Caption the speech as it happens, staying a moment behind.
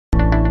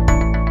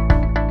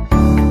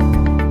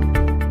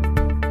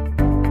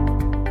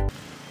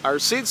Our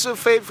Seeds of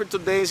Faith for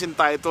today is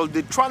entitled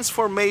The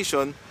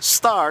Transformation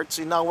Starts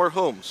in Our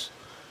Homes.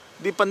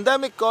 The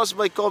pandemic caused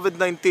by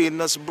COVID-19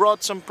 has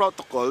brought some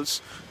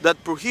protocols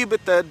that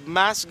prohibited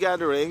mass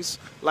gatherings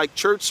like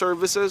church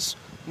services,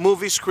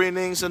 movie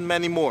screenings, and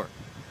many more.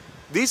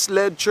 This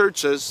led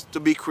churches to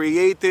be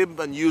creative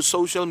and use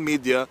social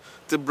media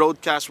to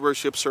broadcast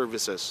worship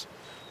services.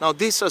 Now,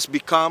 this has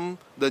become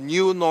the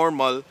new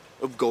normal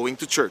of going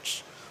to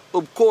church.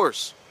 Of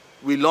course,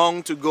 we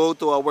long to go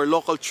to our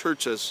local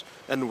churches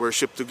and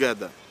worship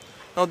together.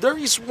 Now, there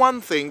is one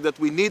thing that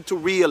we need to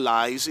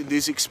realize in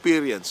this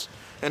experience,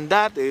 and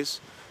that is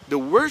the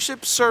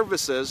worship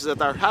services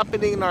that are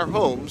happening in our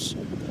homes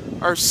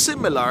are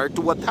similar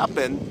to what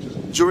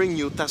happened during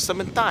New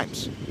Testament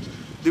times.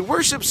 The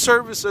worship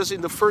services in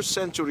the first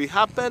century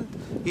happened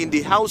in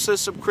the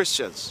houses of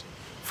Christians.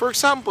 For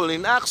example,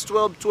 in Acts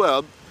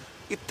 12:12,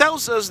 it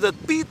tells us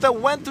that Peter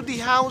went to the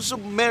house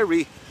of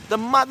Mary, the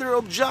mother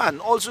of John,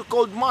 also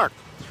called Mark,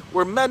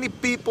 where many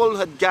people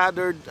had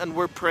gathered and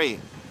were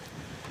praying.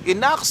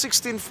 In Acts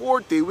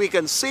 16:40, we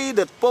can see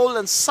that Paul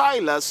and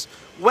Silas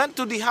went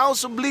to the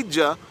house of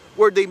Lydia,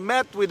 where they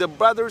met with the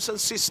brothers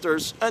and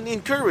sisters and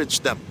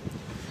encouraged them.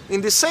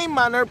 In the same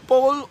manner,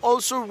 Paul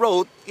also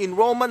wrote in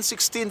Romans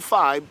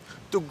 16:5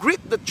 to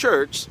greet the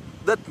church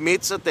that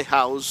meets at the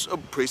house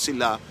of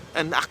Priscilla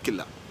and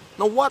Aquila.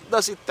 Now, what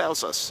does it tell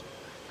us?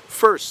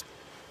 First,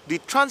 the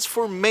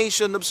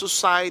transformation of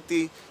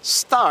society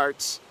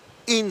starts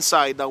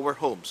inside our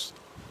homes.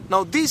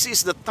 Now, this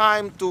is the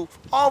time to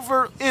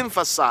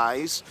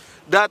overemphasize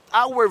that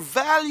our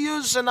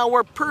values and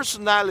our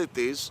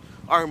personalities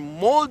are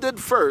molded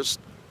first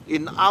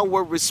in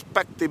our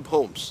respective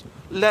homes.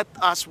 Let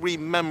us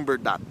remember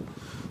that.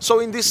 So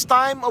in this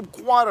time of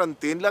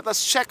quarantine, let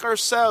us check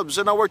ourselves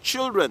and our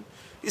children,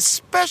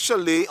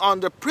 especially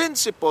on the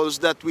principles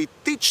that we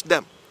teach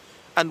them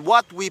and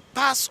what we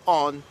pass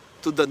on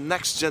to the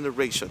next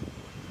generation.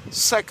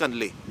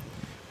 Secondly,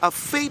 a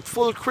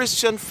faithful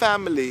Christian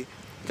family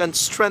can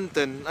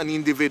strengthen an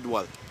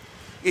individual.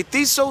 It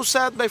is so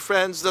sad, my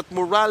friends, that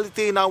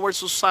morality in our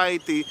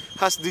society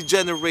has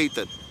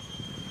degenerated.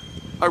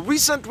 A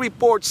recent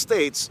report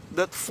states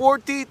that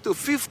 40 to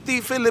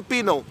 50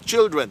 Filipino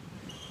children,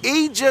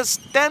 ages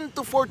 10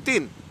 to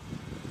 14,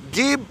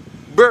 give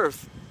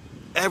birth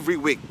every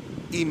week.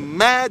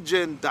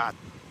 Imagine that.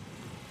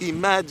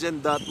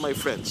 Imagine that, my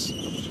friends.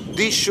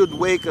 This should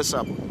wake us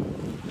up.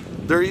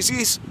 There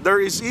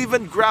is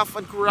even graft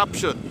and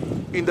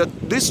corruption in the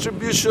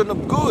distribution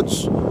of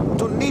goods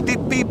to needy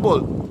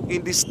people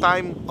in this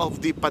time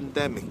of the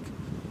pandemic.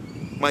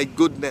 My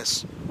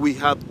goodness, we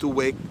have to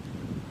wake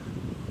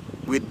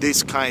with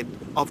this kind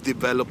of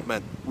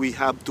development. We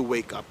have to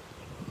wake up.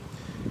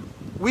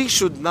 We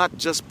should not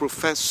just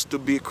profess to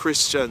be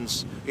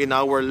Christians in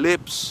our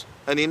lips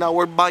and in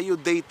our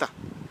biodata,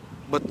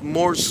 but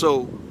more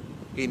so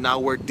in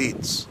our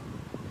deeds.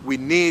 We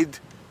need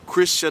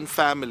Christian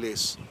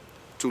families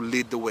to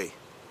lead the way.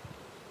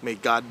 May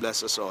God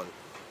bless us all.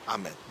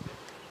 Amen.